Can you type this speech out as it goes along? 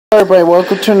Hello everybody,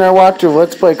 welcome to another walkthrough.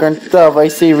 Let's play Grand Theft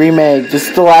Vice City Remake. This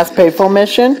is the last payphone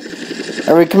mission.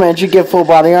 I recommend you get full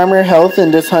body armor, health,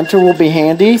 and this hunter will be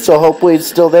handy, so hopefully it's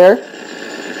still there.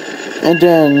 And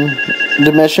then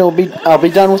the mission will be, I'll be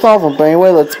done with all of them. But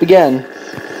anyway, let's begin. There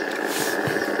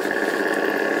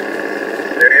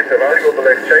is a valuable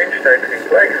exchange taking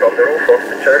place on the roof of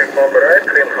the Cherry Bomber Ice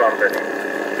Cream Company.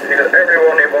 Till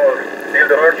everyone involved, deal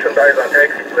the merchandise and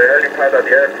take it to the helipad at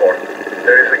the airport.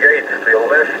 There is a gate to your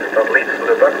left that leads to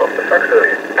the back of the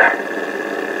factory.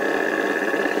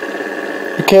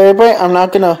 Okay, everybody, I'm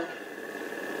not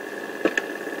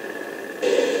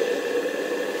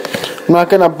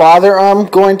gonna bother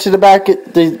going to the back to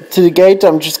the gate.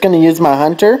 I'm just gonna use my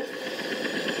hunter.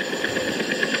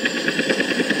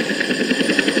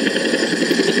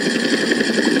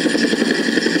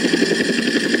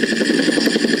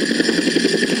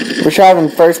 Wish I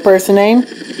have first person aim,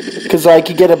 because I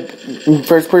could get a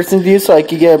first person view so I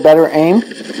could get a better aim.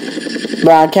 But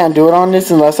I can't do it on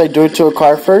this unless I do it to a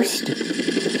car first.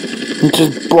 Which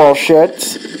is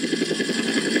bullshit.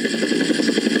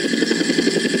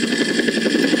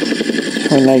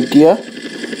 An idea.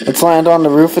 Let's land on the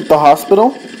roof at the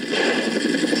hospital.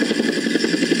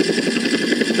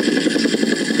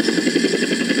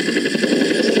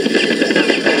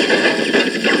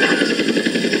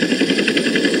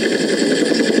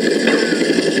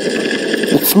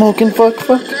 It's smoking, fuck.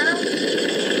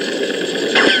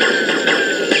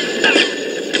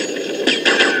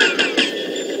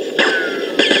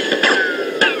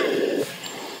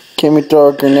 Can we throw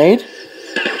a grenade?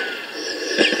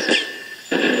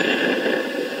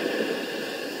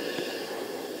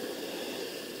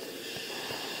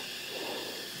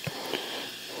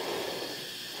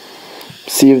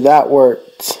 See if that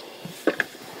works.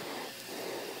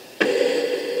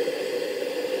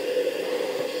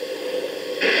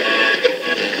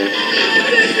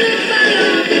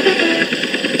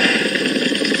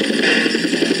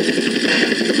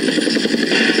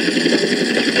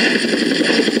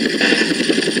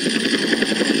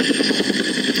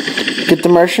 Get the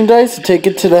merchandise, take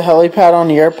it to the helipad on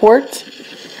the airport.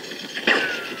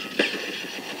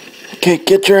 Okay,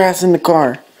 get your ass in the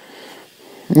car.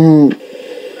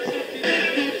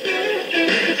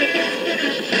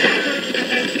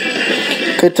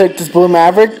 Could take this Blue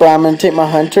Maverick, but I'm going to take my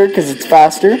Hunter because it's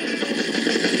faster.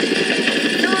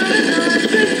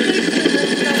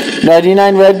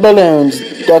 99 red balloons.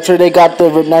 That's where they got the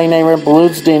 99 red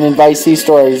balloons doing in Vice City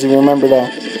stories, if you remember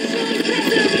that.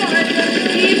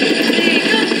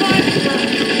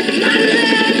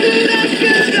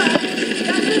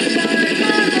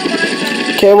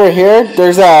 Okay, we're here.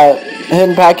 There's a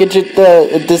hidden package at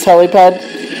this helipad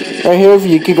right here. If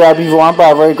you could grab if you want, but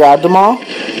I've already grabbed them all.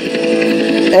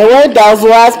 Anyway, that was the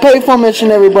last payphone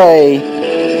mission, everybody.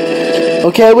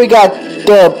 Okay, we got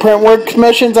the print work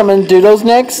missions. I'm gonna do those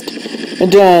next,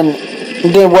 and then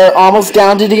we're almost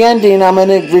down to the ending. I'm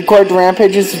gonna record the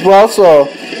rampages as well. So,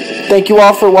 thank you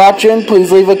all for watching.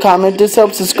 Please leave a comment,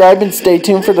 dislike, subscribe, and stay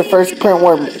tuned for the first print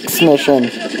works mission.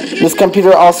 This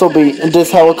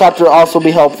helicopter also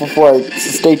be helpful for it,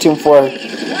 so stay tuned for it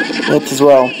as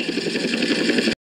well.